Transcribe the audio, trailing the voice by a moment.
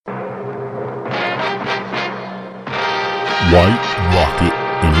White Rocket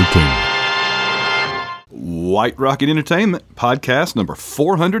Entertainment. White Rocket Entertainment, podcast number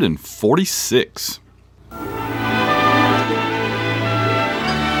 446. On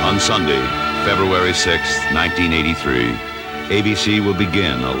Sunday, February 6th, 1983, ABC will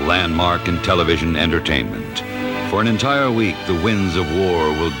begin a landmark in television entertainment. For an entire week, The Winds of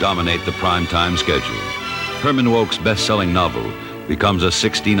War will dominate the primetime schedule. Herman Wouk's best-selling novel becomes a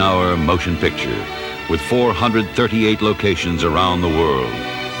 16-hour motion picture with 438 locations around the world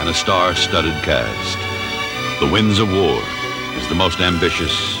and a star-studded cast. The Winds of War is the most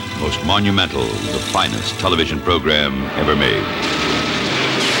ambitious, most monumental, the finest television program ever made.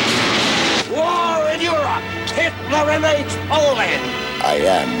 War in Europe! Hitler invades Poland! I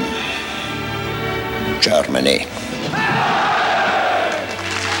am Germany.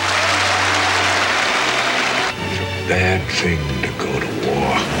 It's a bad thing to go to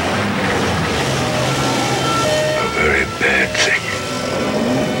war. A very bad thing.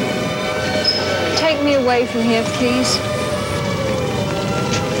 Take me away from here, please.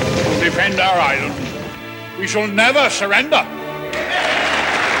 To defend our island. We shall never surrender.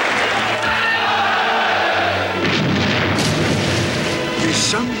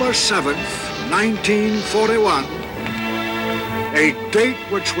 December 7th, 1941. A date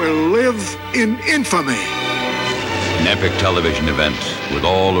which will live in infamy. An epic television event with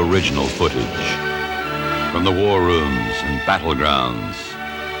all original footage from the war rooms and battlegrounds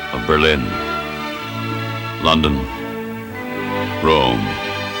of Berlin, London, Rome,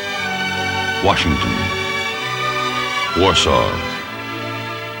 Washington, Warsaw,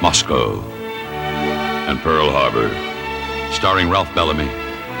 Moscow, and Pearl Harbor. Starring Ralph Bellamy,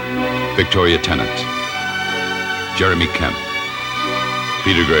 Victoria Tennant, Jeremy Kemp,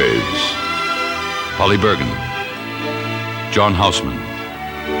 Peter Graves, Polly Bergen, John Houseman,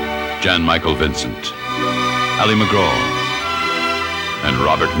 Jan Michael Vincent, Ali MacGraw, and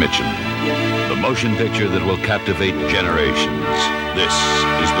Robert Mitchum. The motion picture that will captivate generations. This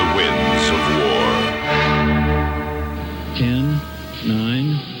is The Winds of War. 10,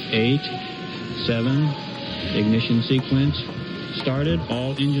 9, 8, 7... Ignition sequence started.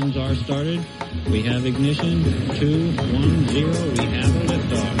 All engines are started. We have ignition. 2, 1, 0. We have a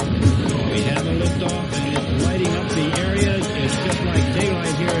liftoff. We have a liftoff, and it's lighting up the area. It's just like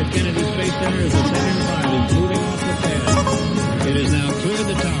daylight here at Kennedy Space Center as the Saturn V is moving off the pad. It has now cleared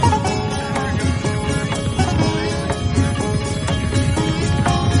the tower.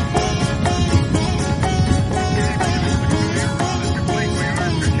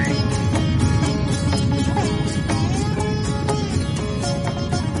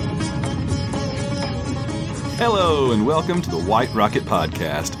 Hello and welcome to the White Rocket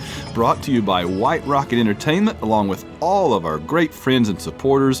Podcast, brought to you by White Rocket Entertainment along with all of our great friends and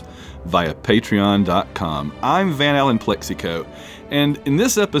supporters via Patreon.com. I'm Van Allen Plexico, and in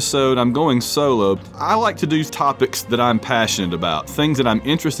this episode I'm going solo. I like to do topics that I'm passionate about, things that I'm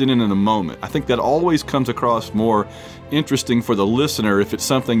interested in a moment. I think that always comes across more interesting for the listener if it's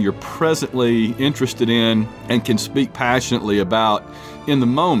something you're presently interested in and can speak passionately about in the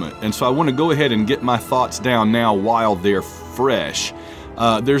moment. And so I want to go ahead and get my thoughts down now while they're fresh.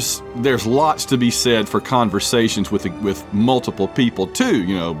 There's lots to be said for conversations with multiple people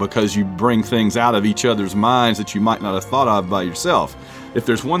too, because you bring things out of each other's minds that you might not have thought of by yourself. If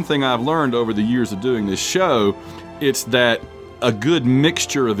there's one thing I've learned over the years of doing this show, it's that a good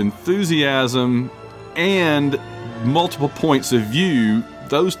mixture of enthusiasm and multiple points of view,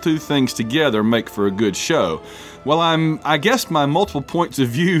 those two things together make for a good show. Well, I guess my multiple points of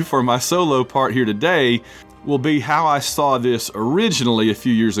view for my solo part here today will be how I saw this originally a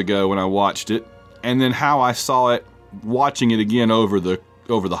few years ago when I watched it, and then how I saw it watching it again over the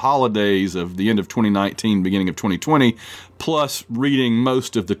holidays of the end of 2019, beginning of 2020, plus reading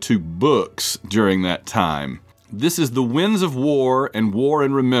most of the two books during that time. This is The Winds of War and War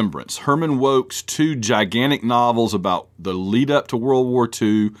in Remembrance, Herman Wouk's two gigantic novels about the lead up to World War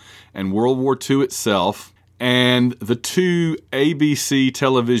II and World War II itself, and the two ABC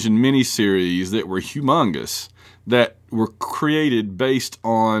television miniseries that were humongous, that were created based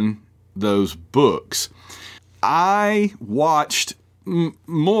on those books. I watched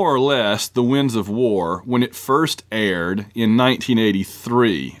more or less The Winds of War when it first aired in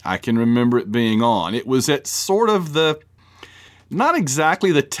 1983. I can remember it being on. It was at sort of not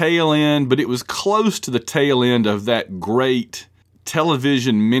exactly the tail end, but it was close to the tail end of that great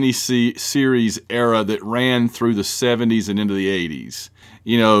television miniseries era that ran through the 70s and into the 80s.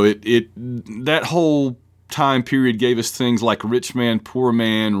 That whole time period gave us things like Rich Man, Poor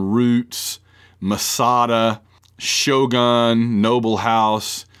Man, Roots, Masada, Shogun, Noble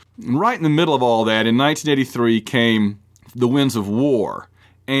House. And right in the middle of all that, in 1983 came The Winds of War.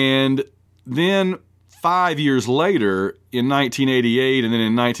 And then 5 years later, in 1988 and then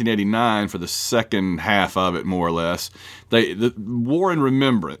in 1989, for the second half of it, more or less, the War and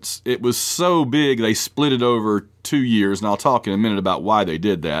Remembrance, it was so big they split it over 2 years, and I'll talk in a minute about why they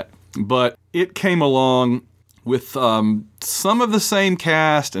did that. But it came along with some of the same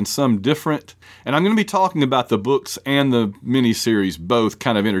cast and some different. And I'm going to be talking about the books and the miniseries both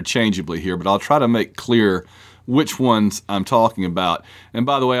kind of interchangeably here, but I'll try to make clear which ones I'm talking about. And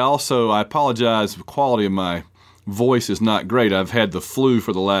by the way, also, I apologize, the quality of my voice is not great. I've had the flu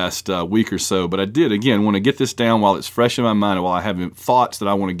for the last week or so, but I did, again, want to get this down while it's fresh in my mind and while I have thoughts that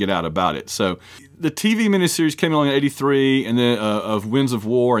I want to get out about it. So the TV miniseries came along in 83, and then of Winds of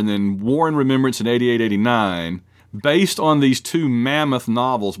War, and then War and Remembrance in 88, 89, based on these two mammoth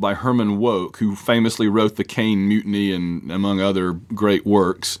novels by Herman Wouk, who famously wrote The Caine Mutiny and among other great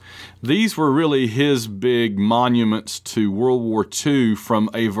works. These were really his big monuments to World War II from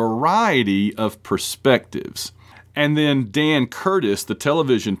a variety of perspectives. And then Dan Curtis, the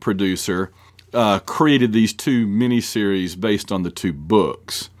television producer, created these two miniseries based on the two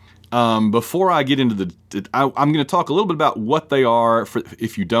books. Before I get into I'm going to talk a little bit about what they are,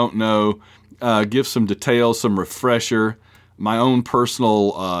 if you don't know, give some details, some refresher, my own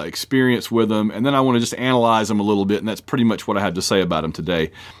personal experience with them, and then I want to just analyze them a little bit, and that's pretty much what I had to say about them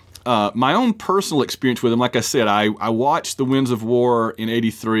today. My own personal experience with them, like I said, I watched The Winds of War in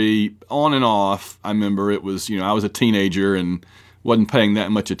 83 on and off. I remember it was, I was a teenager and wasn't paying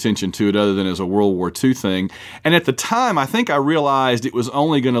that much attention to it other than as a World War II thing. And at the time, I think I realized it was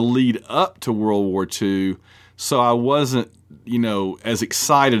only going to lead up to World War II, so I wasn't, as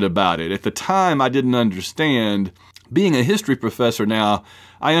excited about it. At the time, I didn't understand. Being a history professor now,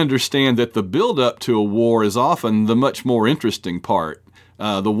 I understand that the build-up to a war is often the much more interesting part.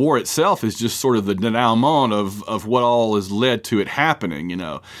 The war itself is just sort of the denouement of what all has led to it happening,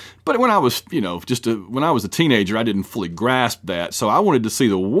 But when I was, when I was a teenager, I didn't fully grasp that, so I wanted to see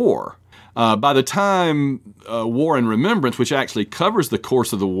the war. By the time War and Remembrance, which actually covers the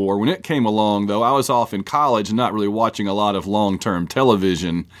course of the war, when it came along, though, I was off in college and not really watching a lot of long-term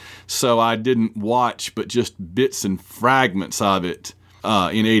television, so I didn't watch but just bits and fragments of it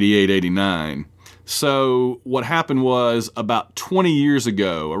in 88, 89. So what happened was about 20 years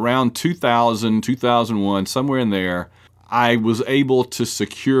ago, around 2000, 2001, somewhere in there, I was able to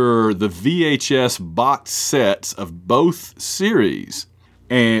secure the VHS box sets of both series,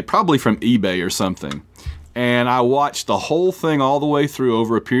 and probably from eBay or something. And I watched the whole thing all the way through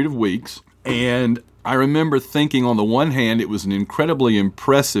over a period of weeks. And I remember thinking, on the one hand, it was an incredibly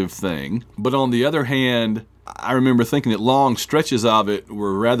impressive thing. But on the other hand, I remember thinking that long stretches of it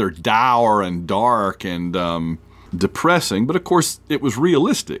were rather dour and dark and depressing. But of course, it was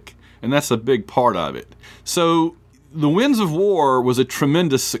realistic. And that's a big part of it. So The Winds of War was a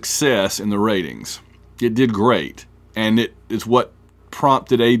tremendous success in the ratings. It did great. And it is what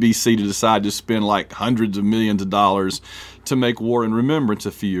prompted ABC to decide to spend like hundreds of millions of dollars to make War and Remembrance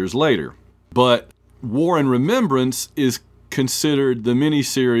a few years later. But War and Remembrance is considered the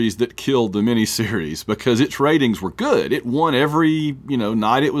miniseries that killed the miniseries because its ratings were good. It won every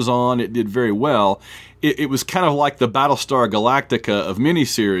night it was on. It did very well. It was kind of like the Battlestar Galactica of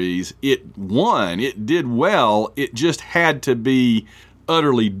miniseries. It won. It did well. It just had to be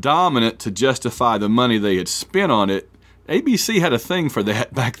utterly dominant to justify the money they had spent on it. ABC had a thing for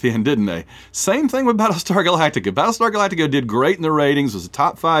that back then, didn't they? Same thing with Battlestar Galactica. Battlestar Galactica did great in the ratings, was a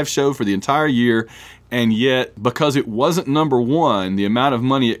top 5 show for the entire year, and yet, because it wasn't number one, the amount of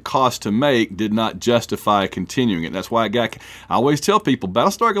money it cost to make did not justify continuing it. That's why I always tell people,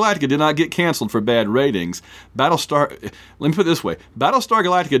 Battlestar Galactica did not get canceled for bad ratings. Let me put it this way. Battlestar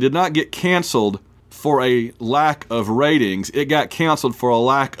Galactica did not get canceled for a lack of ratings. It got canceled for a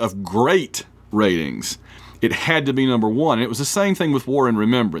lack of great ratings. It had to be number one. And it was the same thing with War and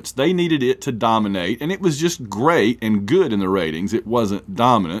Remembrance. They needed it to dominate, and it was just great and good in the ratings. It wasn't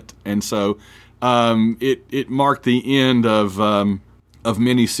dominant, and so it marked the end of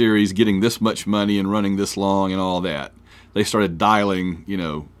miniseries getting this much money and running this long and all that. They started dialing,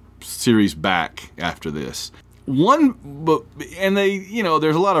 series back after this. There's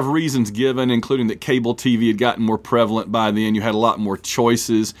a lot of reasons given, including that cable TV had gotten more prevalent by then. You had a lot more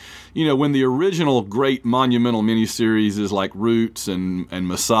choices. When the original great monumental miniseries like Roots and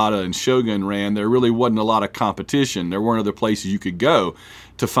Masada and Shogun ran, there really wasn't a lot of competition. There weren't other places you could go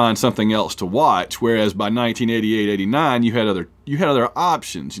to find something else to watch. Whereas by 1988, 89, you had other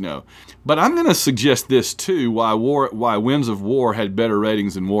options. But I'm going to suggest this too: why Winds of War had better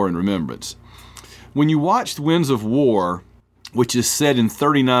ratings than War and Remembrance. When you watched Winds of War, which is set in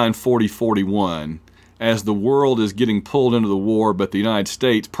 39, 40, 41, as the world is getting pulled into the war, but the United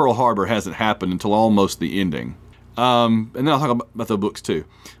States, Pearl Harbor hasn't happened until almost the ending. And then I'll talk about the books too.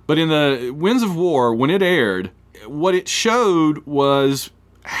 But in the Winds of War, when it aired, what it showed was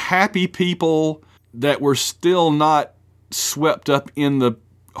happy people that were still not swept up in the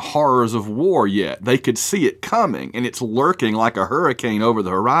horrors of war yet. They could see it coming, and it's lurking like a hurricane over the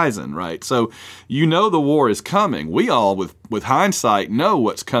horizon, right? So you know the war is coming. We all, with hindsight, know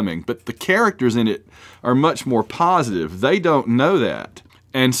what's coming, but the characters in it are much more positive. They don't know that.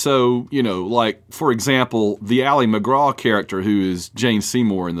 And so, like, for example, the Ally McGraw character, who is Jane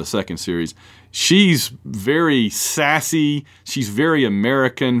Seymour in the second series, she's very sassy. She's very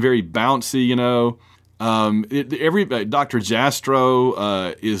American, very bouncy, Dr.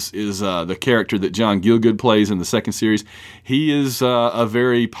 Jastrow is the character that John Gielgud plays in the second series. He is a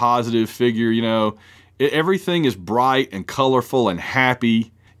very positive figure. Everything is bright and colorful and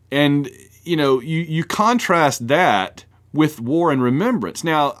happy, and you contrast that with War and Remembrance.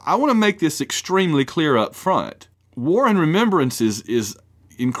 Now, I want to make this extremely clear up front. War and Remembrance is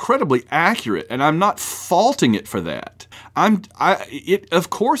incredibly accurate, and I'm not faulting it for that. Of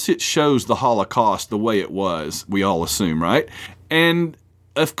course it shows the Holocaust the way it was, we all assume, right? And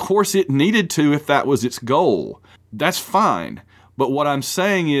of course it needed to if that was its goal. That's fine. But what I'm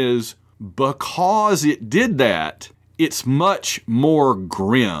saying is, because it did that, it's much more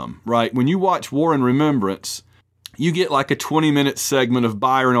grim, right? When you watch War and Remembrance, you get like a 20-minute segment of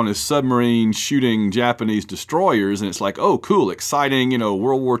Byron on his submarine shooting Japanese destroyers, and it's like, oh, cool, exciting,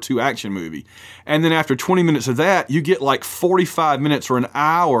 World War II action movie. And then after 20 minutes of that, you get like 45 minutes or an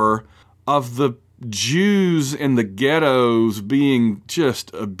hour of the Jews in the ghettos being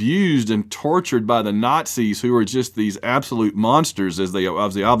just abused and tortured by the Nazis, who are just these absolute monsters, as they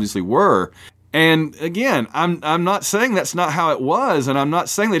obviously were. And again, I'm not saying that's not how it was, and I'm not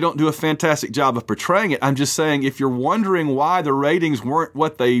saying they don't do a fantastic job of portraying it. I'm just saying if you're wondering why the ratings weren't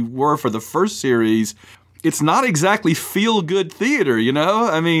what they were for the first series, it's not exactly feel-good theater,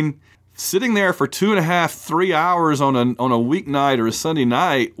 I mean, sitting there for 2.5, 3 hours on a weeknight or a Sunday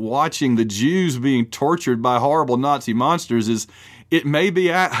night watching the Jews being tortured by horrible Nazi monsters it may be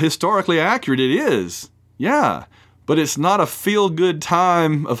historically accurate. It is, yeah. But it's not a feel-good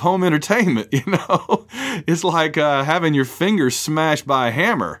time of home entertainment, It's like having your fingers smashed by a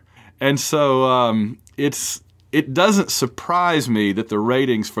hammer. And so it doesn't surprise me that the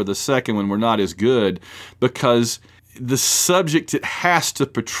ratings for the second one were not as good, because the subject it has to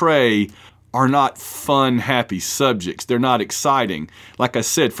portray are not fun, happy subjects. They're not exciting. Like I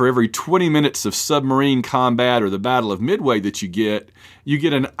said, for every 20 minutes of submarine combat or the Battle of Midway that you get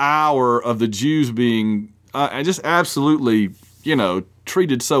an hour of the Jews being just absolutely,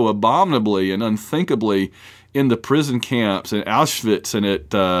 treated so abominably and unthinkably in the prison camps in Auschwitz and at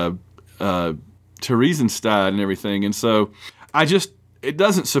Theresienstadt and everything. And so it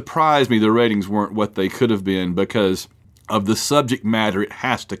doesn't surprise me the ratings weren't what they could have been, because of the subject matter it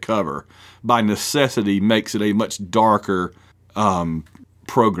has to cover. By necessity makes it a much darker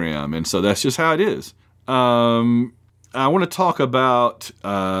program. And so that's just how it is. I want to talk about,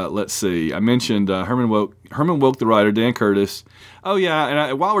 let's see, I mentioned Herman Wouk, the writer, Dan Curtis. Oh, yeah,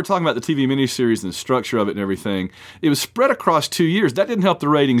 and while we're talking about the TV miniseries and the structure of it and everything, it was spread across 2 years. That didn't help the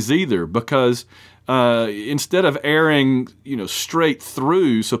ratings either, because instead of airing, straight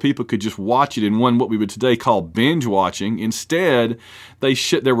through so people could just watch it in what we would today call binge watching, instead,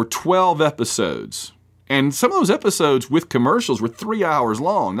 there were 12 episodes. And some of those episodes with commercials were 3 hours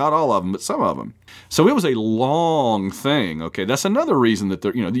long. Not all of them, but some of them. So it was a long thing. Okay, that's another reason that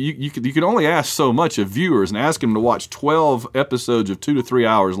you could only ask so much of viewers, and ask them to watch 12 episodes of 2 to 3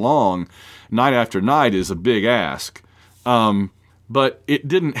 hours long, night after night, is a big ask. But it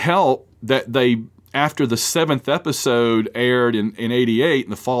didn't help that they, after the 7th episode aired in 88, in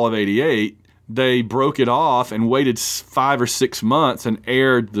the fall of 88. They broke it off and waited 5 or 6 months and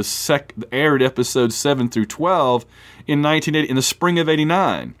aired episodes 7 through 12 in the spring of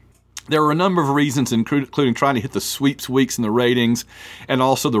 89. There were a number of reasons, including trying to hit the sweeps weeks in the ratings, and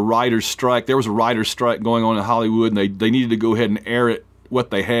also the writer's strike. There was a writer's strike going on in Hollywood, and they needed to go ahead and air what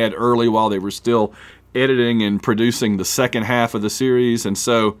they had early while they were still editing and producing the second half of the series. And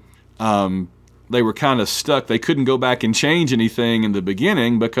so they were kind of stuck. They couldn't go back and change anything in the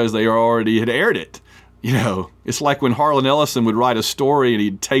beginning because they already had aired it. It's like when Harlan Ellison would write a story and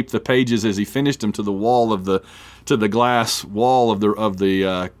he'd tape the pages as he finished them to the glass wall of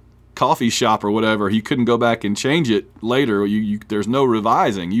the coffee shop or whatever. He couldn't go back and change it later. There's no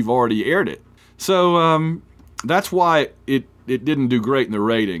revising. You've already aired it. So that's why it didn't do great in the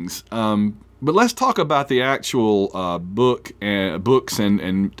ratings. But let's talk about the actual books and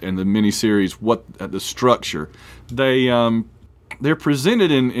the miniseries. What the structure? They're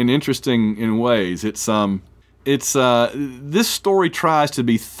presented in interesting ways. This story tries to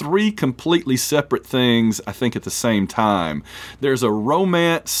be three completely separate things, I think, at the same time. There's a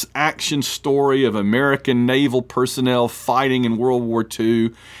romance action story of American naval personnel fighting in World War II,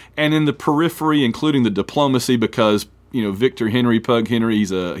 and in the periphery, including the diplomacy, because Victor Henry, Pug Henry,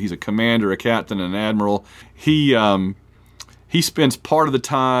 he's a commander, a captain, an admiral. He spends part of the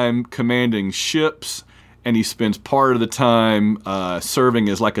time commanding ships, and he spends part of the time serving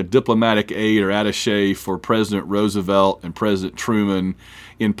as like a diplomatic aide or attaché for President Roosevelt and President Truman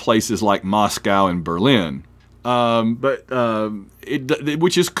in places like Moscow and Berlin. Which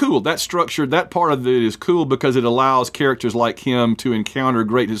is cool. That structure, that part of it is cool because it allows characters like him to encounter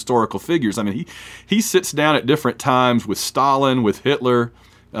great historical figures. I mean, he sits down at different times with Stalin, with Hitler.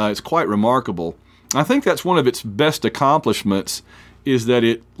 It's quite remarkable. I think that's one of its best accomplishments, is that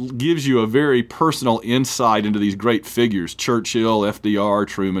it gives you a very personal insight into these great figures, Churchill, FDR,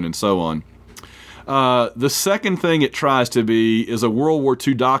 Truman, and so on. The second thing it tries to be is a World War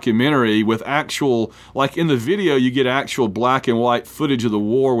II documentary with actual, like in the video, you get actual black and white footage of the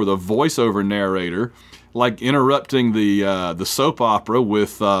war with a voiceover narrator, like interrupting the soap opera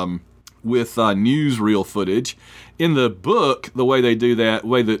with newsreel footage. In the book, the way they do that, the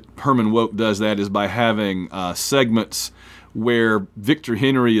way that Herman Wouk does that, is by having segments where Victor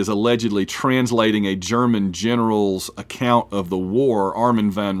Henry is allegedly translating a German general's account of the war, Armin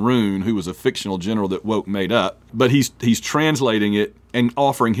van Roon, who was a fictional general that Wouk made up. But he's translating it and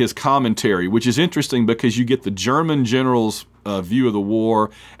offering his commentary, which is interesting because you get the German general's view of the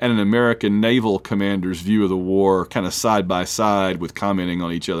war and an American naval commander's view of the war kind of side by side with commenting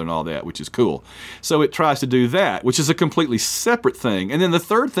on each other and all that, which is cool. So it tries to do that, which is a completely separate thing. And then the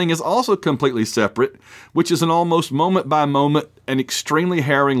third thing is also completely separate, which is an almost moment by moment and extremely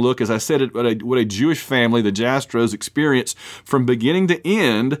harrowing look, as I said, at what a Jewish family, the Jastros, experience from beginning to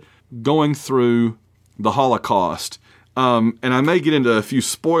end going through the Holocaust. And I may get into a few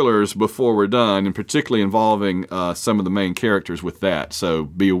spoilers before we're done, and particularly involving some of the main characters with that. So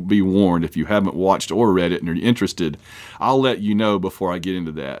be warned, if you haven't watched or read it and are interested, I'll let you know before I get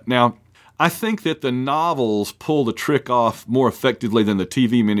into that. Now, I think that the novels pull the trick off more effectively than the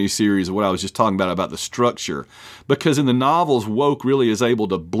TV miniseries of what I was just talking about the structure. Because in the novels, Wouk really is able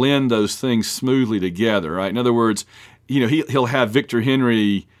to blend those things smoothly together, right? In other words, he'll have Victor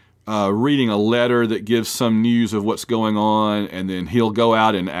Henry reading a letter that gives some news of what's going on, and then he'll go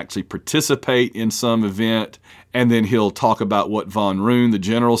out and actually participate in some event, and then he'll talk about what von Roon, the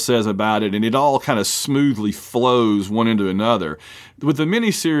general, says about it, and it all kind of smoothly flows one into another. With the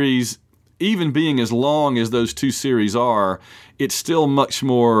miniseries, even being as long as those two series are, it's still much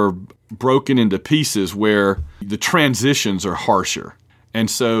more broken into pieces where the transitions are harsher. And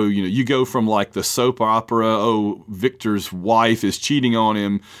so, you go from like the soap opera, Victor's wife is cheating on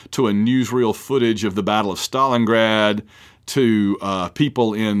him, to a newsreel footage of the Battle of Stalingrad, to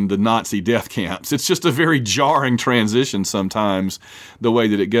people in the Nazi death camps. It's just a very jarring transition sometimes, the way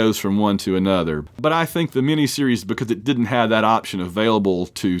that it goes from one to another. But I think the miniseries, because it didn't have that option available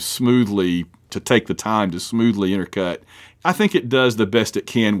to take the time to smoothly intercut, I think it does the best it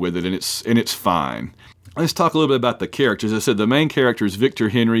can with it, and it's fine. Let's talk a little bit about the characters. As I said, the main character is Victor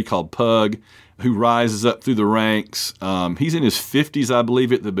Henry, called Pug, who rises up through the ranks. He's in his 50s, I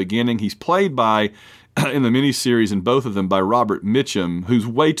believe, at the beginning. He's played by, in the miniseries, in both of them, by Robert Mitchum, who's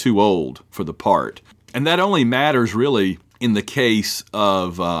way too old for the part. And that only matters, really, in the case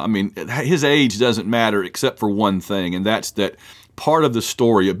of, his age doesn't matter except for one thing, and that's that part of the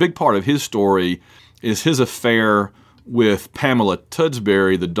story, a big part of his story, is his affair with Pamela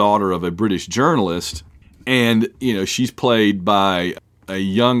Tudsbury, the daughter of a British journalist. And, she's played by a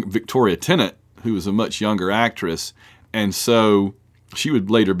young Victoria Tennant, who is a much younger actress. And so she would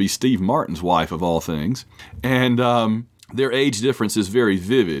later be Steve Martin's wife, of all things. And their age difference is very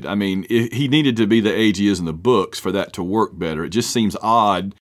vivid. I mean, he needed to be the age he is in the books for that to work better. It just seems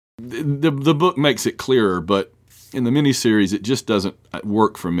odd. The book makes it clearer, but in the miniseries, it just doesn't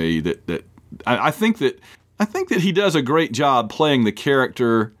work for me. I think that he does a great job playing the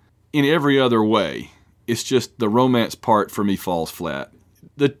character in every other way. It's just the romance part for me falls flat.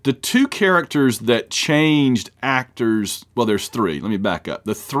 The two characters that changed actors, well, there's three. Let me back up.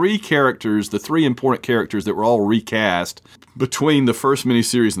 The three important characters that were all recast between the first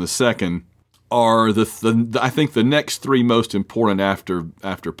miniseries and the second are I think the next three most important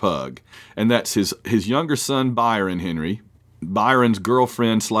after Pug. And that's his younger son, Byron Henry, Byron's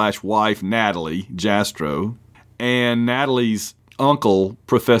girlfriend / wife, Natalie Jastrow, and Natalie's uncle,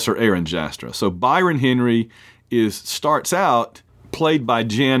 Professor Aaron Jastrow. So Byron Henry starts out played by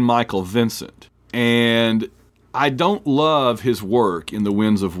Jan Michael Vincent. And I don't love his work in The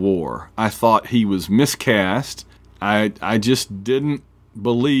Winds of War. I thought he was miscast. I just didn't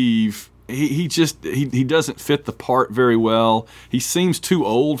believe he doesn't fit the part very well. He seems too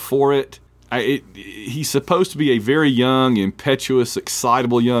old for it. He's supposed to be a very young, impetuous,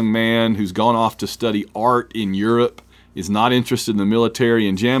 excitable young man who's gone off to study art in Europe, is not interested in the military,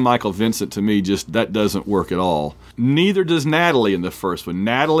 and Jan Michael Vincent, to me, just that doesn't work at all. Neither does Natalie in the first one.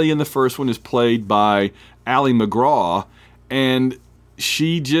 Natalie in the first one is played by Ali MacGraw, and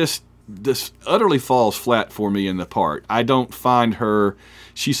she just utterly falls flat for me in the part. I don't find her.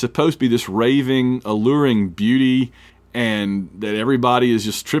 She's supposed to be this raving, alluring beauty, and that everybody is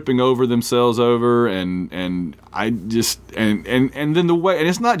just tripping over themselves over, and I just and then the way, and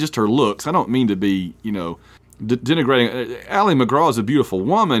it's not just her looks. I don't mean to be denigrating. Ali MacGraw is a beautiful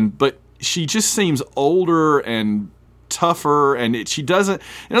woman, but she just seems older and tougher, and she doesn't.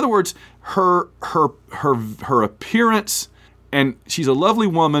 In other words, her appearance, and she's a lovely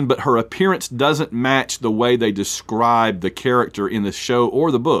woman, but her appearance doesn't match the way they describe the character in the show or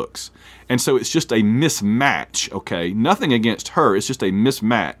the books. And so it's just a mismatch, okay? Nothing against her, it's just a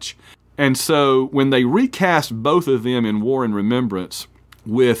mismatch. And so when they recast both of them in War and Remembrance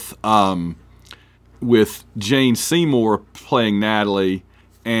with Jane Seymour playing Natalie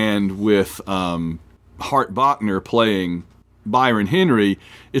and with Hart Bochner playing Byron Henry,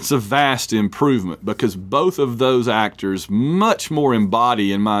 it's a vast improvement because both of those actors much more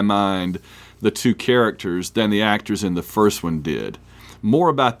embody, in my mind, the two characters than the actors in the first one did. More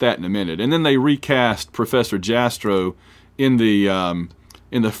about that in a minute. And then they recast Professor Jastrow in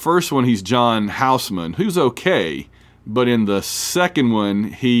the first one. He's John Houseman, who's okay, but in the second one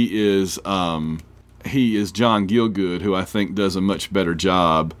he is John Gielgud, who I think does a much better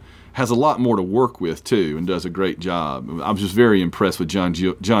job. Has a lot more to work with too, and does a great job. I was just very impressed with John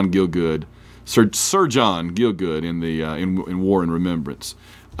Gielgud, Sir John Gielgud in War and Remembrance.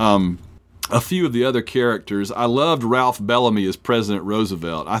 A few of the other characters, I loved Ralph Bellamy as President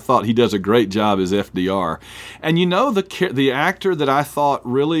Roosevelt. I thought he does a great job as FDR. And the actor that I thought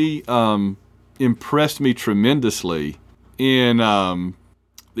really impressed me tremendously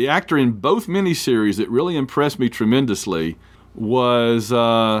the actor in both miniseries that really impressed me tremendously was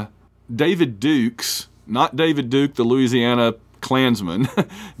David Dukes, not David Duke, the Louisiana Klansman,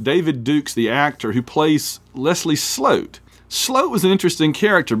 David Dukes, the actor who plays Leslie Sloat. Sloat was an interesting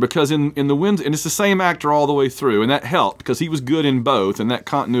character because in the Winds, and it's the same actor all the way through, and that helped because he was good in both, and that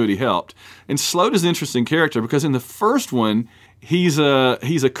continuity helped. And Sloat is an interesting character because in the first one, he's a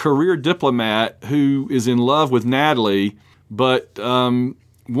career diplomat who is in love with Natalie, but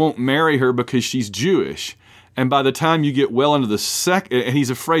won't marry her because she's Jewish. And by the time you get well into the second, and he's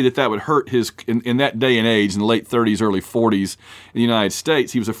afraid that would hurt his, in that day and age, in the late 30s, early 40s in the United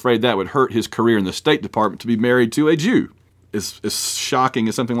States, he was afraid that would hurt his career in the State Department to be married to a Jew. As shocking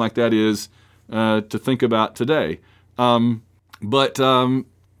as something like that is to think about today. But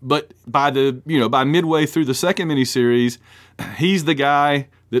by midway through the second miniseries, he's the guy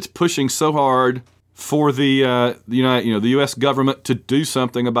that's pushing so hard for the U.S. government to do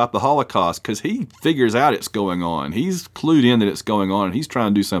something about the Holocaust because he figures out it's going on. He's clued in that it's going on, and he's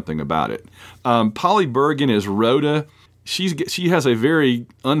trying to do something about it. Polly Bergen is Rhoda. She has a very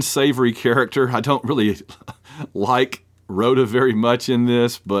unsavory character. I don't really like Rhoda very much in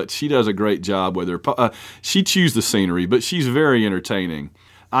this, but she does a great job with her. She chews the scenery, but she's very entertaining.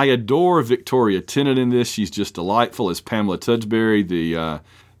 I adore Victoria Tennant in this. She's just delightful as Pamela Tudsbury,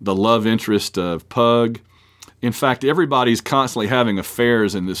 the love interest of Pug. In fact, everybody's constantly having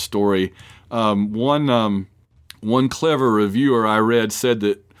affairs in this story. One clever reviewer I read said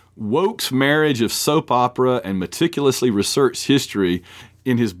that Woke's marriage of soap opera and meticulously researched history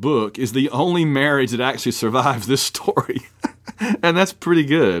in his book is the only marriage that actually survives this story. And that's pretty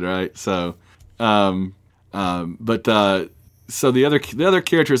good, right? So, so the other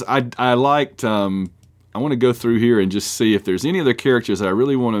characters I liked, I want to go through here and just see if there's any other characters that I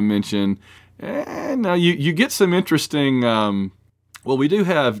really want to mention. And you get some interesting, we do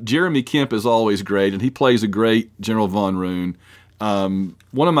have Jeremy Kemp is always great, and he plays a great General Von Roon.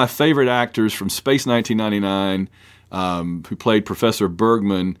 One of my favorite actors from Space 1999, who played Professor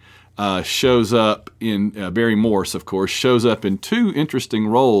Bergman, shows up in Barry Morse, of course, shows up in two interesting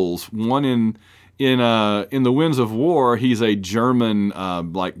roles. One in The Winds of War, he's a German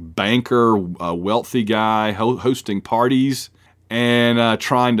banker, wealthy guy hosting parties and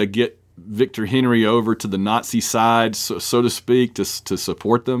trying to get Victor Henry over to the Nazi side, so to speak, to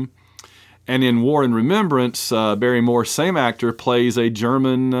support them. And in War and Remembrance, Barry Moore, same actor, plays a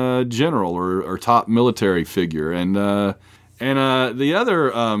German general or top military figure. And the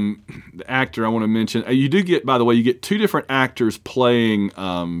other actor I want to mention, you do get, by the way, you get two different actors playing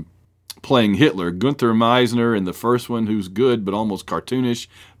Hitler. Gunther Meisner in the first one, who's good but almost cartoonish.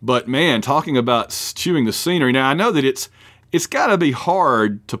 But man, talking about chewing the scenery. Now I know that it's got to be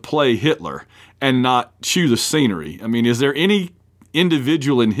hard to play Hitler and not chew the scenery. I mean, is there any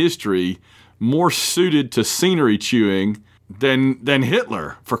individual in history more suited to scenery chewing than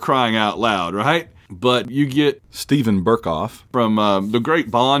Hitler, for crying out loud, right? But you get Steven Berkoff from the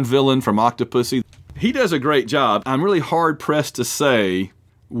great Bond villain from Octopussy. He does a great job. I'm really hard-pressed to say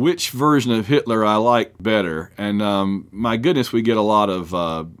which version of Hitler I like better. And my goodness, we get a lot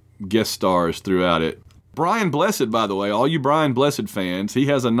of guest stars throughout it. Brian Blessed, by the way, all you Brian Blessed fans, he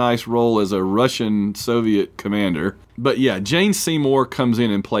has a nice role as a Russian Soviet commander. But yeah, Jane Seymour comes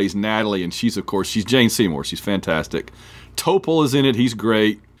in and plays Natalie, and she's Jane Seymour. She's fantastic. Topol is in it. He's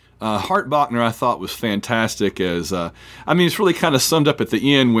great. Hart Bochner, I thought, was fantastic as, it's really kind of summed up at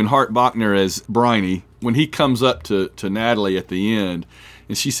the end when Hart Bochner as Briney, when he comes up to Natalie at the end,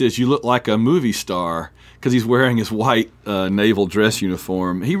 and she says, "You look like a movie star," because he's wearing his white naval dress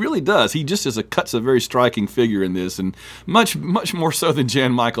uniform. He really does. He just cuts a very striking figure in this, and much more so than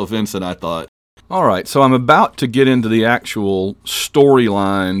Jan Michael Vincent, I thought. All right, so I'm about to get into the actual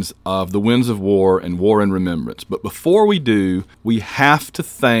storylines of The Winds of War and War and Remembrance. But before we do, we have to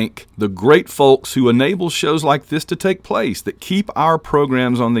thank the great folks who enable shows like this to take place, that keep our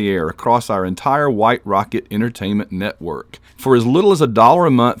programs on the air across our entire White Rocket Entertainment Network. For as little as $1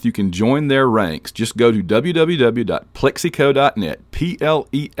 a month, you can join their ranks. Just go to www.plexico.net,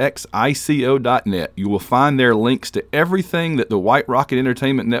 plexico.net. You will find there links to everything that the White Rocket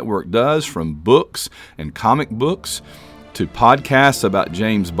Entertainment Network does, from books and comic books to podcasts about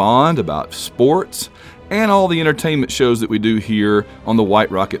James Bond, about sports, and all the entertainment shows that we do here on the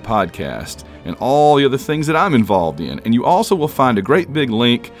White Rocket Podcast, and all the other things that I'm involved in. And you also will find a great big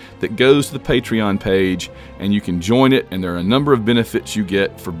link that goes to the Patreon page, and you can join it, and there are a number of benefits you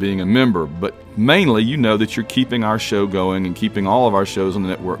get for being a member. But mainly, you know that you're keeping our show going and keeping all of our shows on the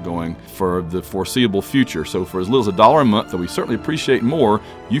network going for the foreseeable future. So for as little as $1 a month, though we certainly appreciate more,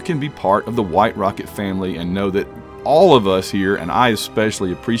 you can be part of the White Rocket family and know that all of us here, and I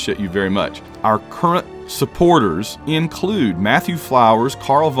especially, appreciate you very much. Our current supporters include Matthew Flowers,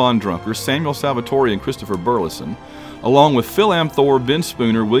 Carl Von Drunker, Samuel Salvatore, and Christopher Burleson, along with Phil Amthor, Ben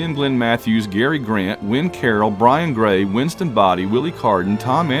Spooner, William Glenn Matthews, Gary Grant, Wynn Carroll, Brian Gray, Winston Body, Willie Carden,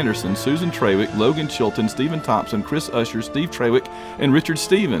 Tom Anderson, Susan Trawick, Logan Chilton, Stephen Thompson, Chris Usher, Steve Trawick, and Richard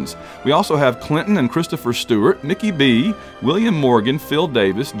Stevens. We also have Clinton and Christopher Stewart, Nikki B., William Morgan, Phil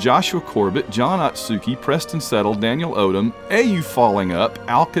Davis, Joshua Corbett, John Otsuki, Preston Settle, Daniel Odom, AU Falling Up,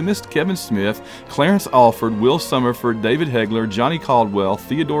 Alchemist, Kevin Smith, Clarence Alford, Will Summerford, David Hegler, Johnny Caldwell,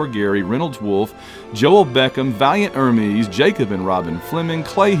 Theodore Gary, Reynolds Wolfe, Joel Beckham, Valiant Hermes, Jacob and Robin Fleming,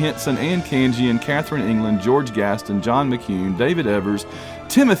 Clay Henson, Ann Kanjian, Catherine England, George Gaston, John McCune, David Evers,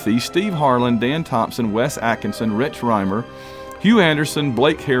 Timothy, Steve Harlan, Dan Thompson, Wes Atkinson, Rich Reimer, Hugh Anderson,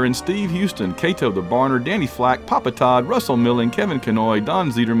 Blake Heron, Steve Houston, Cato the Barner, Danny Flack, Papa Todd, Russell Milling, Kevin Kanoy,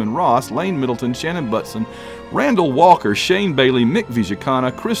 Don Zederman, Ross, Lane Middleton, Shannon Butson, Randall Walker, Shane Bailey, Mick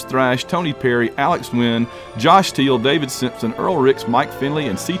Vijacana, Chris Thrash, Tony Perry, Alex Wynn, Josh Teal, David Simpson, Earl Ricks, Mike Finley,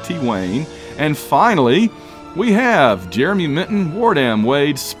 and C.T. Wayne. And finally, we have Jeremy Minton, Wardam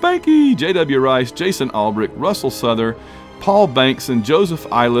Wade, Spanky, J.W. Rice, Jason Albrick, Russell Souther, Paul Bankson, Joseph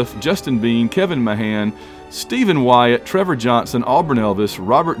Iliff, Justin Bean, Kevin Mahan, Stephen Wyatt, Trevor Johnson, Auburn Elvis,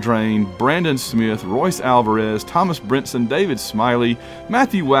 Robert Drain, Brandon Smith, Royce Alvarez, Thomas Brinson, David Smiley,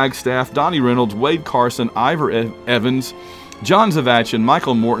 Matthew Wagstaff, Donnie Reynolds, Wade Carson, Ivor Evans, John Zavachin,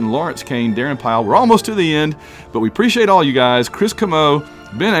 Michael Morton, Lawrence Kane, Darren Pyle. We're almost to the end, but we appreciate all you guys. Chris Camo,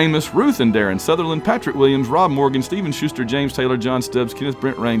 Ben Amos, Ruth and Darren Sutherland, Patrick Williams, Rob Morgan, Stephen Schuster, James Taylor, John Stubbs, Kenneth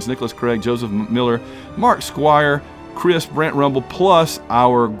Brent Raines, Nicholas Craig, Joseph Miller, Mark Squire, Chris, Brent Rumble, plus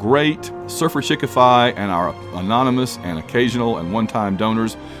our great Surfer Chickify and our anonymous and occasional and one-time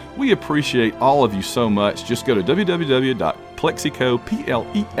donors. We appreciate all of you so much. Just go to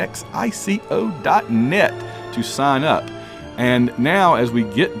www.plexico.net to sign up. And now, as we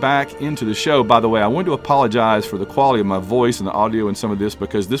get back into the show, by the way, I want to apologize for the quality of my voice and the audio and some of this,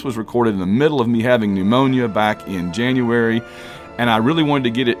 because this was recorded in the middle of me having pneumonia back in January, and I really wanted to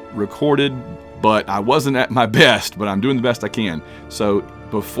get it recorded, but I wasn't at my best, but I'm doing the best I can. So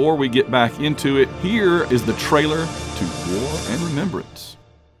before we get back into it, here is the trailer to War and Remembrance.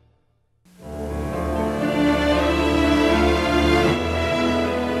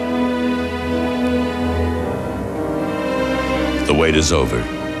 The wait is over.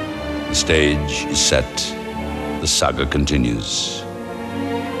 The stage is set. The saga continues.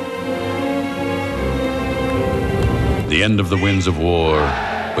 The end of the Winds of War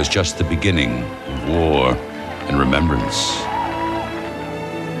was just the beginning of war and remembrance.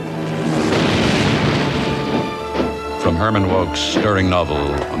 From Herman Wouk's stirring novel,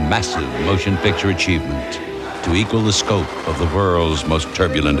 a massive motion picture achievement to equal the scope of the world's most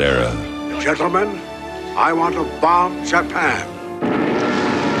turbulent era. Gentlemen, I want to bomb Japan.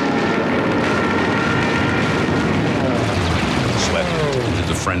 Swept into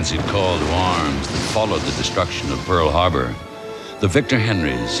the frenzied call to arms that followed the destruction of Pearl Harbor, the Victor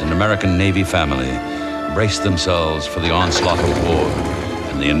Henrys and American Navy family braced themselves for the onslaught of war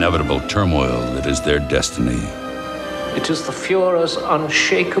and the inevitable turmoil that is their destiny. It is the Führer's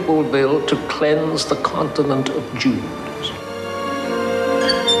unshakable will to cleanse the continent of Jews.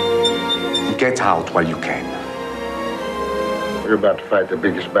 Get out while you can. We're about to fight the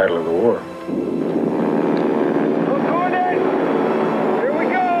biggest battle of the war. Here we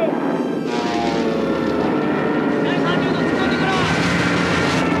go!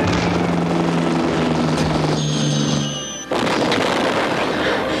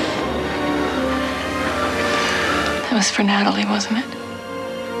 That was for Natalie, wasn't it?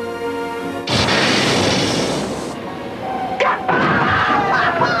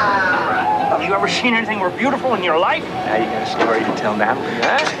 Have you ever seen anything more beautiful in your life? Now you got a story to tell Natalie,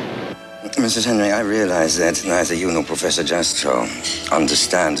 huh? Mrs. Henry, I realize that neither you nor Professor Jastrow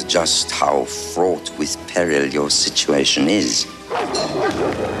understand just how fraught with peril your situation is.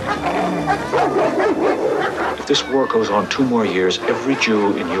 If this war goes on 2 more years, every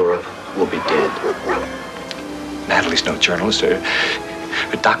Jew in Europe will be dead. Natalie's no journalist. Her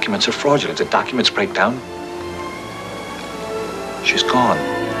documents are fraudulent. The documents break down. She's gone.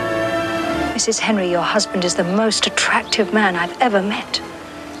 Mrs. Henry, your husband is the most attractive man I've ever met.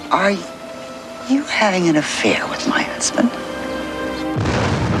 Are you having an affair with my husband?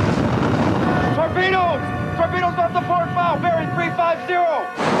 Torpedoes! Torpedoes off the port bow! Bearing 350!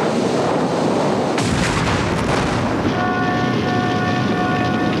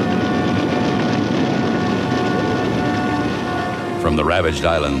 From the ravaged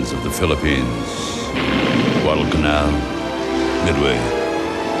islands of the Philippines, Guadalcanal, Midway,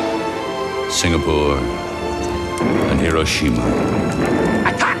 Singapore, and Hiroshima.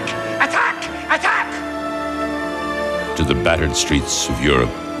 Attack! Attack! Attack! To the battered streets of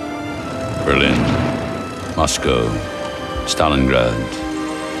Europe, Berlin, Moscow, Stalingrad,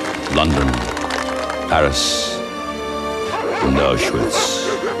 London, Paris, and Auschwitz.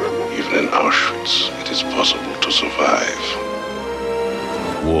 Even in Auschwitz, it is possible to survive.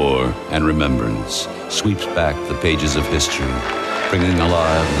 War and remembrance sweeps back the pages of history, bringing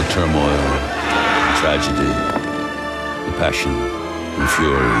alive the turmoil, the tragedy, the passion and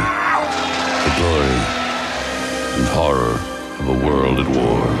fury, the glory and horror of a world at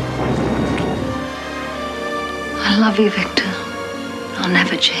war. I love you, Victor. I'll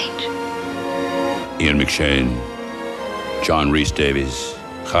never change. Ian McShane, John Rhys Davies,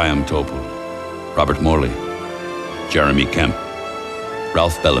 Chaim Topol, Robert Morley, Jeremy Kemp,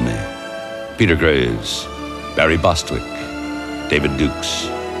 Ralph Bellamy, Peter Graves, Barry Bostwick, David Dukes,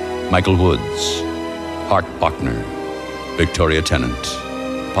 Michael Woods, Hart Bochner, Victoria Tennant,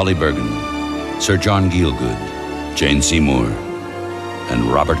 Polly Bergen, Sir John Gielgud, Jane Seymour,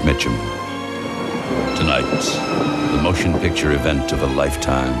 and Robert Mitchum. Tonight, the motion picture event of a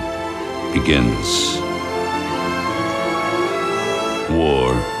lifetime begins.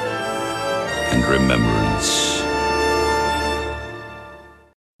 War and remembrance.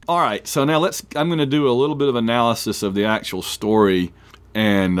 All right, so now I'm going to do a little bit of analysis of the actual story,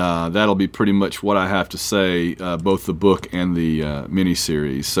 and that'll be pretty much what I have to say, both the book and the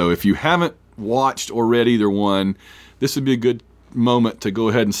miniseries. So if you haven't watched or read either one, this would be a good moment to go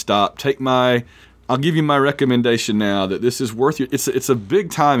ahead and stop. I'll give you my recommendation now that this is worth it's a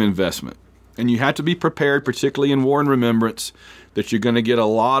big time investment, and you have to be prepared, particularly in War and Remembrance, that you're going to get a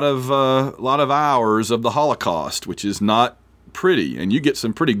lot of hours of the Holocaust, which is not pretty, and you get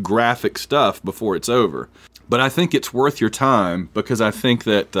some pretty graphic stuff before it's over. But I think it's worth your time because I think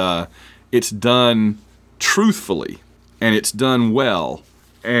that it's done truthfully and it's done well.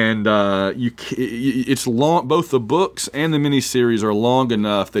 And it's long. Both the books and the miniseries are long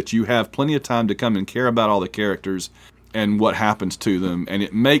enough that you have plenty of time to come and care about all the characters and what happens to them. And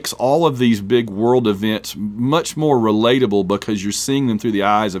it makes all of these big world events much more relatable because you're seeing them through the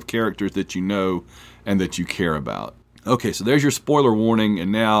eyes of characters that you know and that you care about. Okay, so there's your spoiler warning,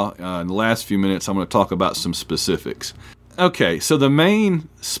 and now in the last few minutes I'm going to talk about some specifics. Okay, so the main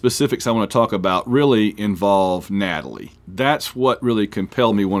specifics I want to talk about really involve Natalie. That's what really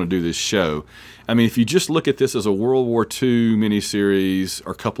compelled me to want to do this show. I mean, if you just look at this as a World War II miniseries,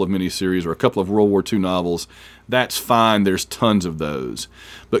 or a couple of miniseries, or a couple of World War II novels, that's fine. There's tons of those.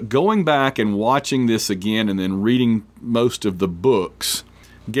 But going back and watching this again and then reading most of the books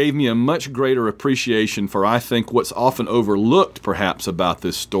gave me a much greater appreciation for, I think, what's often overlooked perhaps about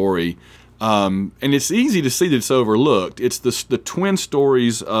this story. And it's easy to see that it's overlooked. It's the twin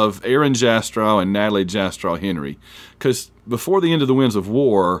stories of Aaron Jastrow and Natalie Jastrow Henry. Because before the end of the Winds of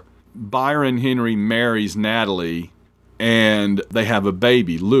War, Byron Henry marries Natalie, and they have a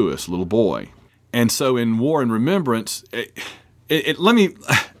baby, Lewis, a little boy. And so in War and Remembrance, I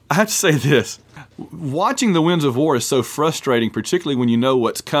have to say this. Watching The Winds of War is so frustrating, particularly when you know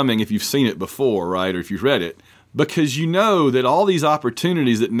what's coming if you've seen it before, right, or if you've read it. Because you know that all these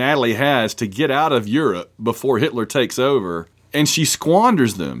opportunities that Natalie has to get out of Europe before Hitler takes over, and she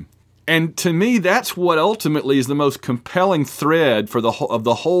squanders them. And to me, that's what ultimately is the most compelling thread for the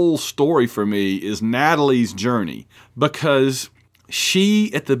whole story for me, is Natalie's journey. Because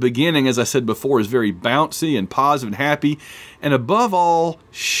she, at the beginning, as I said before, is very bouncy and positive and happy. And above all,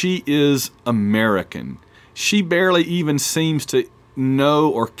 she is American. She barely even seems to know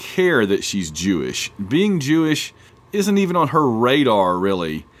or care that she's Jewish. Being Jewish isn't even on her radar,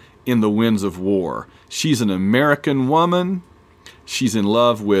 really, in The Winds of War. She's an American woman. She's in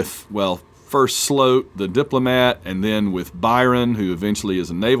love with, well, first Sloat, the diplomat, and then with Byron, who eventually is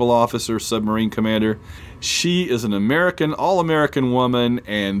a naval officer, submarine commander. She is an American, all-American woman,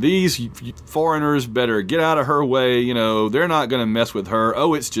 and these foreigners better get out of her way. You know, they're not going to mess with her.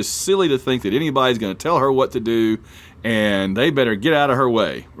 Oh, it's just silly to think that anybody's going to tell her what to do, and they better get out of her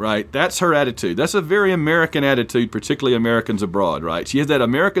way, right? That's her attitude. That's a very American attitude, particularly Americans abroad, right? She has that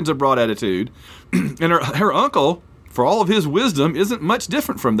Americans abroad attitude, and her uncle, for all of his wisdom, isn't much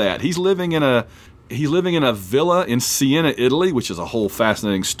different from that. He's living in a villa in Siena, Italy, which is a whole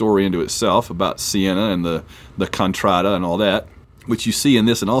fascinating story into itself about Siena and the Contrada and all that, which you see in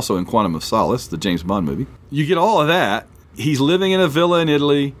this and also in Quantum of Solace, the James Bond movie. You get all of that. He's living in a villa in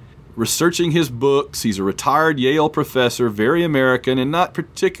Italy, researching his books. He's a retired Yale professor, very American, and not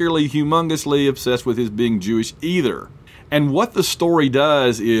particularly humongously obsessed with his being Jewish either. And what the story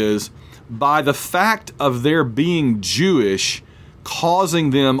does is, by the fact of their being Jewish causing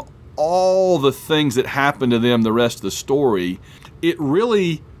them all the things that happen to them the rest of the story, it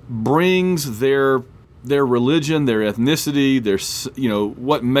really brings their religion, their ethnicity,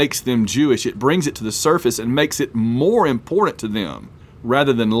 what makes them Jewish, it brings it to the surface and makes it more important to them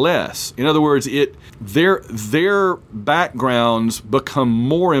rather than less. In other words, their backgrounds become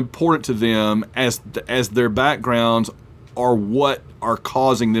more important to them as their backgrounds are what are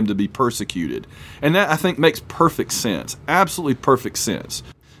causing them to be persecuted. And that, I think, makes perfect sense. Absolutely perfect sense.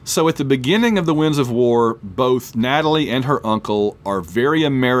 So at the beginning of The Winds of War, both Natalie and her uncle are very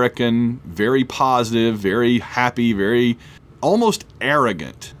American, very positive, very happy, very almost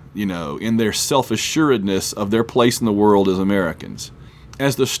arrogant, in their self-assuredness of their place in the world as Americans.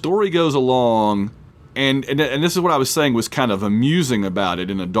 As the story goes along, and this is what I was saying was kind of amusing about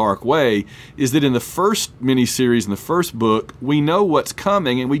it in a dark way, is that in the first miniseries, in the first book, we know what's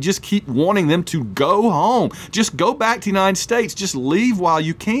coming, and we just keep wanting them to go home. Just go back to the United States. Just leave while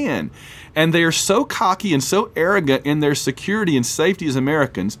you can. And they are so cocky and so arrogant in their security and safety as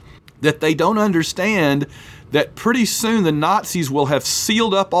Americans that they don't understand that pretty soon the Nazis will have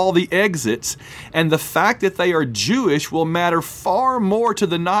sealed up all the exits, and the fact that they are Jewish will matter far more to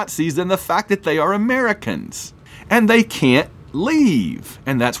the Nazis than the fact that they are Americans. And they can't leave.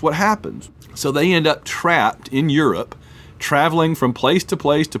 And that's what happens. So they end up trapped in Europe, traveling from place to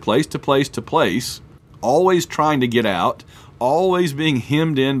place to place to place to place, always trying to get out, always being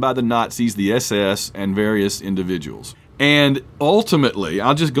hemmed in by the Nazis, the SS, and various individuals. And ultimately,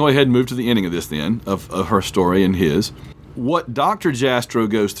 I'll just go ahead and move to the ending of this then, of her story and his. What Dr. Jastrow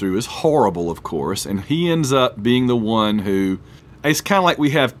goes through is horrible, of course, and he ends up being the one who, it's kind of like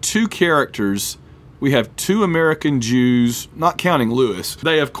we have two characters. We have two American Jews, not counting Lewis.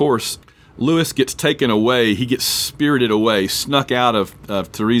 They, of course, Lewis gets taken away. He gets spirited away, snuck out of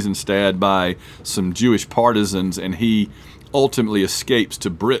Theresienstadt by some Jewish partisans, and he ultimately escapes to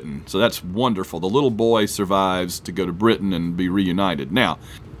Britain. So that's wonderful. The little boy survives to go to Britain and be reunited. Now,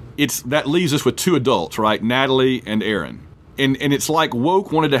 that leaves us with two adults, right? Natalie and Aaron. And it's like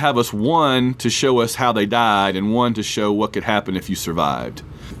woke wanted to have us one to show us how they died and one to show what could happen if you survived.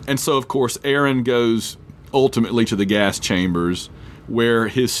 And so, of course, Aaron goes ultimately to the gas chambers, where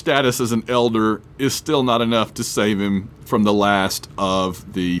his status as an elder is still not enough to save him from the last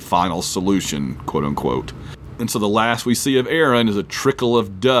of the final solution, quote unquote. And so the last we see of Aaron is a trickle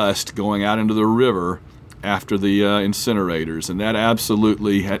of dust going out into the river after the incinerators, and that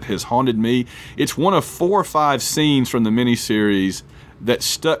absolutely has haunted me. It's one of 4 or 5 scenes from the miniseries that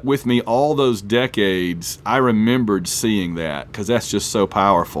stuck with me all those decades. I remembered seeing that because that's just so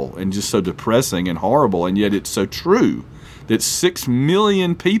powerful and just so depressing and horrible, and yet it's so true that 6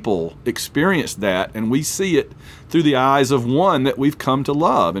 million people experienced that, and we see it through the eyes of one that we've come to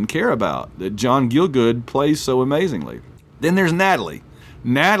love and care about, that John Gielgud plays so amazingly. Then there's Natalie.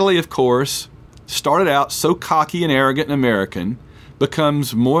 Natalie, of course, started out so cocky and arrogant and American,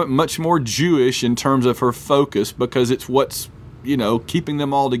 becomes much more Jewish in terms of her focus because it's what's, keeping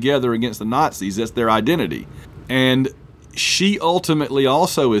them all together against the Nazis. That's their identity. And she ultimately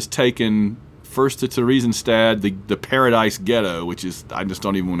also is taken first to Theresienstadt, the Paradise Ghetto, which is, I just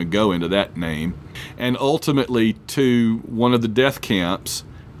don't even want to go into that name, and ultimately to one of the death camps.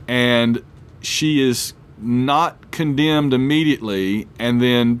 And she is not condemned immediately and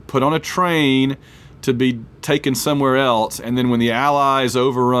then put on a train to be taken somewhere else. And then when the Allies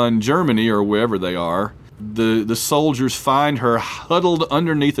overrun Germany or wherever they are, the soldiers find her huddled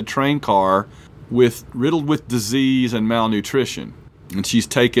underneath a train car riddled with disease and malnutrition. And she's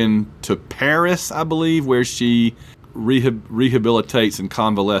taken to Paris, I believe, where she rehabilitates and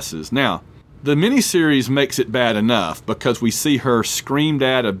convalesces. Now, the miniseries makes it bad enough because we see her screamed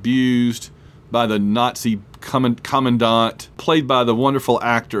at, abused by the Nazi commandant, played by the wonderful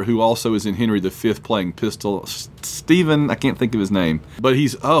actor who also is in Henry V playing Pistol, Stephen, I can't think of his name. But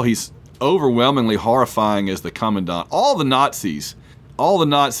he's overwhelmingly horrifying as the commandant. All the Nazis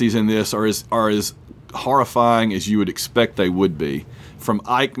in this are as horrifying as you would expect they would be. From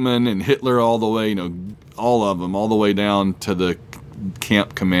Eichmann and Hitler all the way, all of them, all the way down to the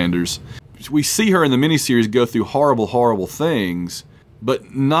camp commanders. We see her in the miniseries go through horrible, horrible things,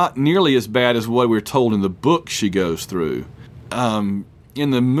 but not nearly as bad as what we're told in the book she goes through. In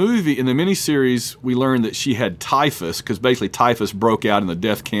the miniseries, we learn that she had typhus, because basically typhus broke out in the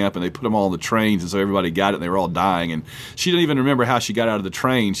death camp, and they put them all on the trains, and so everybody got it, and they were all dying. And she didn't even remember how she got out of the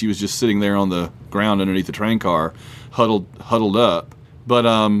train. She was just sitting there on the ground underneath the train car, huddled up,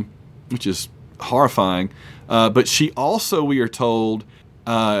 but which is horrifying. But she also, we are told,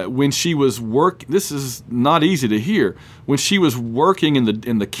 when she was this is not easy to hear. When she was working in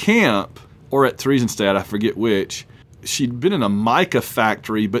the camp or at Theresienstadt, I forget which, she'd been in a mica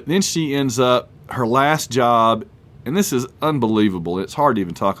factory, but then she ends up, her last job, and this is unbelievable, it's hard to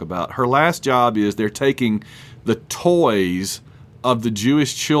even talk about. Her last job is they're taking the toys of the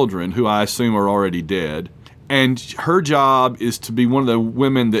Jewish children, who I assume are already dead, and her job is to be one of the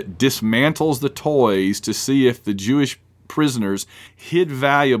women that dismantles the toys to see if the Jewish prisoners hid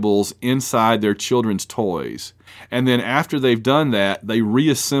valuables inside their children's toys. And then after they've done that, they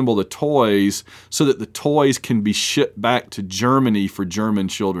reassemble the toys so that the toys can be shipped back to Germany for German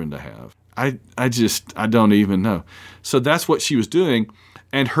children to have. I don't even know. So that's what she was doing.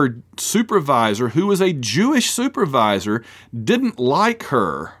 And her supervisor, who was a Jewish supervisor, didn't like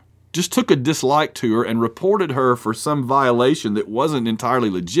her, just took a dislike to her and reported her for some violation that wasn't entirely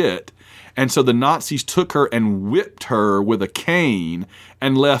legit. And so the Nazis took her and whipped her with a cane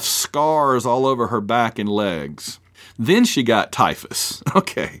and left scars all over her back and legs. Then she got typhus,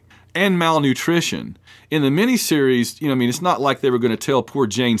 and malnutrition. In the miniseries, it's not like they were going to tell poor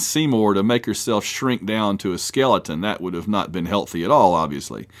Jane Seymour to make herself shrink down to a skeleton. That would have not been healthy at all,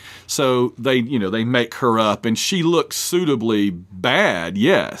 obviously. So they make her up, and she looks suitably bad,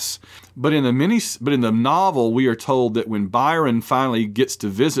 yes. But in the novel, we are told that when Byron finally gets to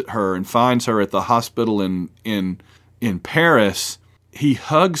visit her and finds her at the hospital in Paris, he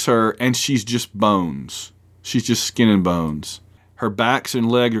hugs her, and she's just bones. She's just skin and bones. Her backs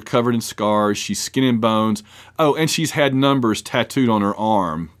and legs are covered in scars. She's skin and bones. Oh, and she's had numbers tattooed on her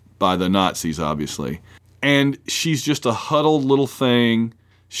arm by the Nazis, obviously. And she's just a huddled little thing,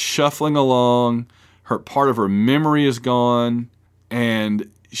 shuffling along. Part of her memory is gone,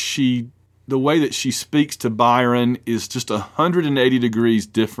 and the way that she speaks to Byron is just 180 degrees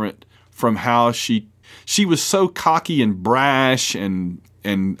different from how she was so cocky and brash and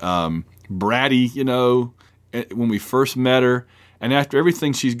bratty, when we first met her. And after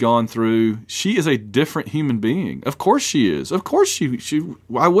everything she's gone through, she is a different human being. Of course she is. Of course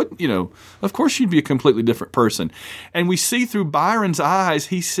why wouldn't, of course she'd be a completely different person. And we see through Byron's eyes,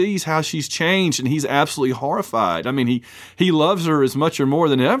 he sees how she's changed, and he's absolutely horrified. I mean, he loves her as much or more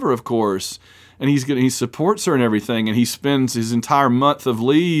than ever, of course. And he supports her and everything, and he spends his entire month of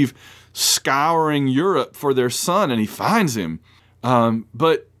leave scouring Europe for their son, and he finds him.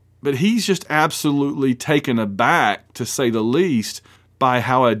 But he's just absolutely taken aback, to say the least, by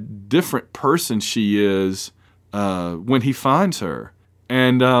how a different person she is when he finds her.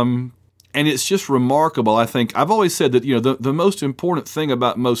 And it's just remarkable. I think I've always said that, the most important thing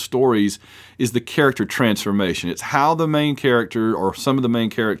about most stories is the character transformation. It's how the main character or some of the main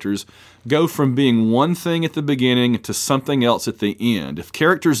characters go from being one thing at the beginning to something else at the end. If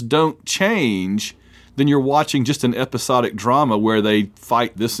characters don't change, then you're watching just an episodic drama where they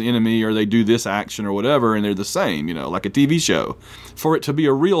fight this enemy or they do this action or whatever, and they're the same, like a TV show. For it to be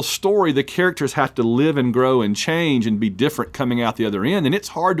a real story, the characters have to live and grow and change and be different coming out the other end, and it's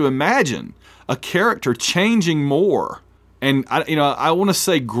hard to imagine a character changing more. And I want to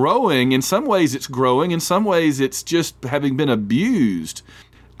say growing. In some ways it's growing, in some ways it's just having been abused.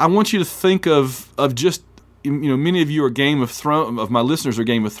 I want you to think of just, many of you are my listeners are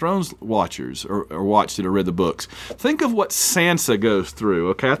Game of Thrones watchers or watched it or read the books. Think of what Sansa goes through,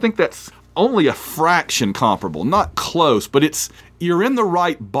 okay? I think that's only a fraction comparable, not close, but you're in the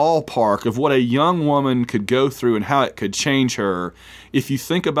right ballpark of what a young woman could go through and how it could change her if you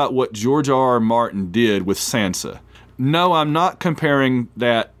think about what George R.R. Martin did with Sansa. No, I'm not comparing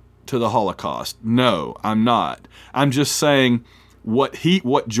that to the Holocaust. No, I'm not. I'm just saying what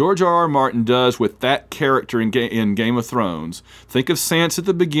George R.R. Martin does with that character in Game of Thrones. Think of Sansa at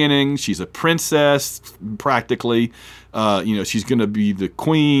the beginning. She's a princess, practically. She's going to be the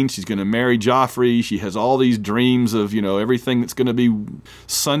queen. She's going to marry Joffrey. She has all these dreams of, everything that's going to be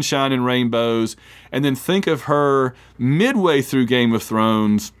sunshine and rainbows. And then think of her midway through Game of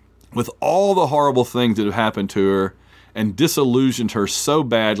Thrones with all the horrible things that have happened to her and disillusioned her so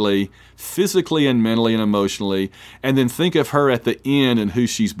badly, physically and mentally and emotionally, and then think of her at the end and who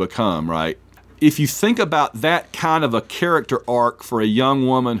she's become, right? If you think about that kind of a character arc for a young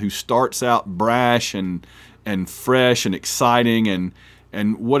woman who starts out brash and fresh and exciting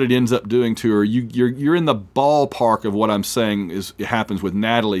and what it ends up doing to her, you're in the ballpark of what I'm saying it happens with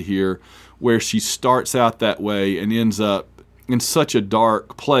Natalie here, where she starts out that way and ends up in such a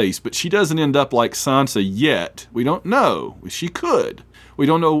dark place, but she doesn't end up like Sansa yet. We don't know. She could. We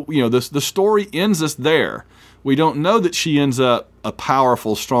don't know. The story ends us there. We don't know that she ends up a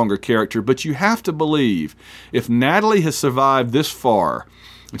powerful, stronger character, but you have to believe if Natalie has survived this far,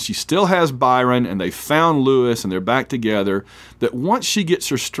 and she still has Byron, and they found Lewis, and they're back together, that once she gets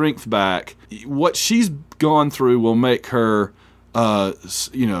her strength back, what she's gone through will make her, a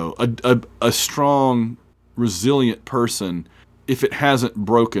strong, resilient person if it hasn't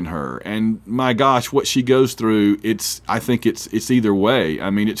broken her. And my gosh, what she goes through, I think it's either way. I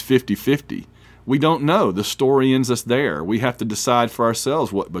mean, it's 50-50. We don't know. The story ends us there. We have to decide for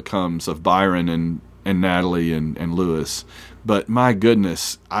ourselves what becomes of Byron and Natalie and Lewis. But my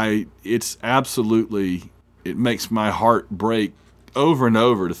goodness, it makes my heart break over and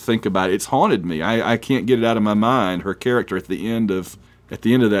over to think about it. It's haunted me. I can't get it out of my mind, her character at the end of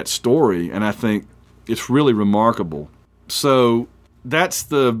that story, and I think it's really remarkable. So that's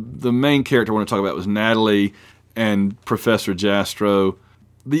the main character I want to talk about was Natalie and Professor Jastrow.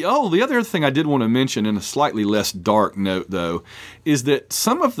 The other thing I did want to mention in a slightly less dark note, though, is that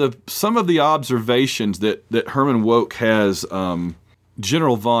some of the observations that Herman Wouk has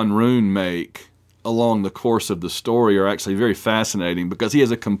General von Roon make along the course of the story are actually very fascinating, because he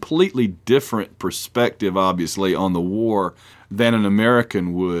has a completely different perspective, obviously, on the war than an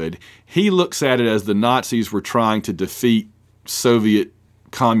American would. He looks at it as the Nazis were trying to defeat Soviet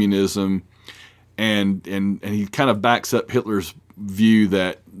communism, and he kind of backs up Hitler's view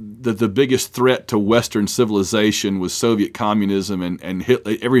that the biggest threat to Western civilization was Soviet communism, and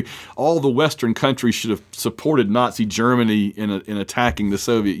Hitler, all the Western countries should have supported Nazi Germany in attacking the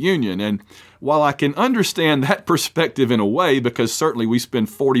Soviet Union. And while I can understand that perspective in a way, because certainly we spend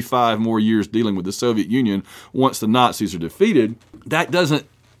 45 more years dealing with the Soviet Union once the Nazis are defeated, that doesn't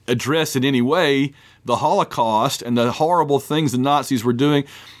address in any way the Holocaust and the horrible things the Nazis were doing.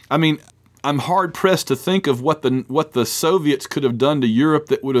 I mean, I'm hard-pressed to think of what the Soviets could have done to Europe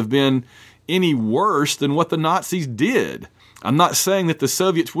that would have been any worse than what the Nazis did. I'm not saying that the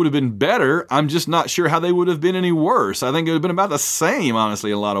Soviets would have been better. I'm just not sure how they would have been any worse. I think it would have been about the same,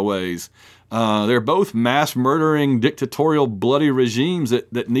 honestly, in a lot of ways. They're both mass-murdering, dictatorial, bloody regimes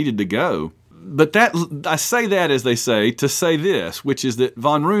that needed to go. But I say that, as they say, to say this, which is that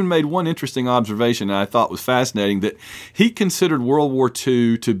von Roon made one interesting observation that I thought was fascinating, that he considered World War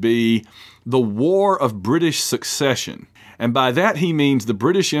II to be the war of British succession. And by that he means the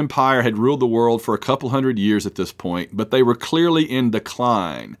British Empire had ruled the world for a couple hundred years at this point, but they were clearly in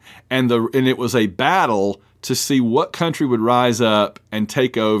decline. And it was a battle to see what country would rise up and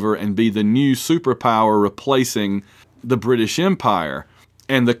take over and be the new superpower replacing the British Empire.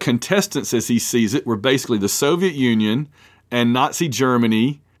 And the contestants, as he sees it, were basically the Soviet Union and Nazi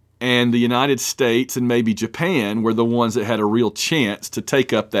Germany and the United States and maybe Japan were the ones that had a real chance to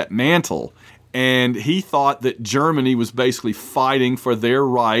take up that mantle. And he thought that Germany was basically fighting for their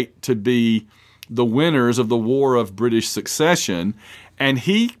right to be the winners of the War of British Succession. And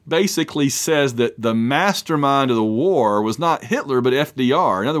he basically says that the mastermind of the war was not Hitler, but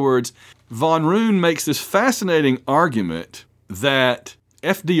FDR. In other words, von Roon makes this fascinating argument that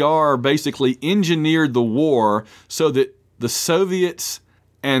FDR basically engineered the war so that the Soviets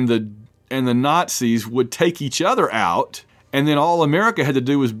and the Nazis would take each other out, and then all America had to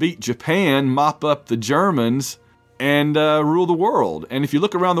do was beat Japan, mop up the Germans, and rule the world. And if you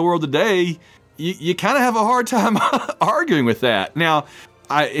look around the world today, you kind of have a hard time arguing with that. Now,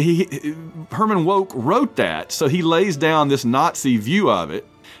 Herman Wouk wrote that, so he lays down this Nazi view of it,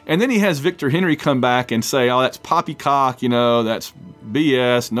 and then he has Victor Henry come back and say, oh, that's poppycock, that's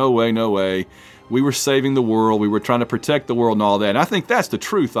BS, no way, no way. We were saving the world, we were trying to protect the world and all that. And I think that's the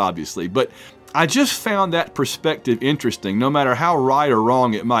truth, obviously, but I just found that perspective interesting, no matter how right or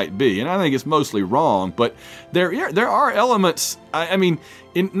wrong it might be. And I think it's mostly wrong, but there are elements,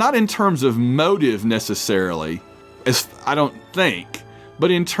 not in terms of motive necessarily, as I don't think,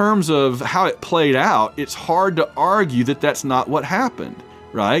 but in terms of how it played out, it's hard to argue that that's not what happened,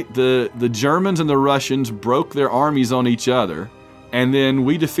 right? The Germans and the Russians broke their armies on each other, and then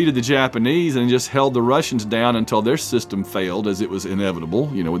we defeated the Japanese and just held the Russians down until their system failed, as it was inevitable,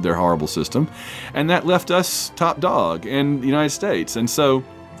 with their horrible system. And that left us top dog in the United States. And so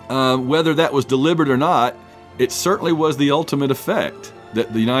whether that was deliberate or not, it certainly was the ultimate effect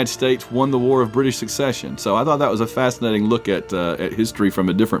that the United States won the War of British Succession. So I thought that was a fascinating look at history from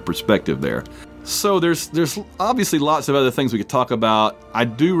a different perspective there. So there's obviously lots of other things we could talk about. I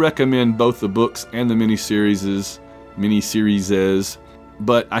do recommend both the books and the miniseries,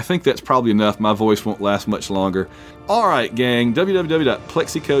 but I think that's probably enough. My voice won't last much longer. All right, gang,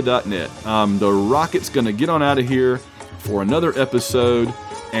 www.plexico.net. The Rocket's going to get on out of here for another episode,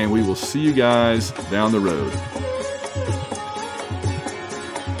 and we will see you guys down the road.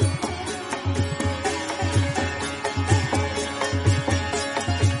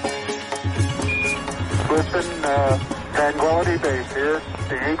 Listen, Tranquility Base here.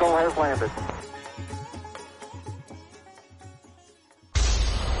 The Eagle has landed.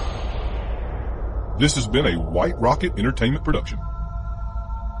 This has been a White Rocket Entertainment production.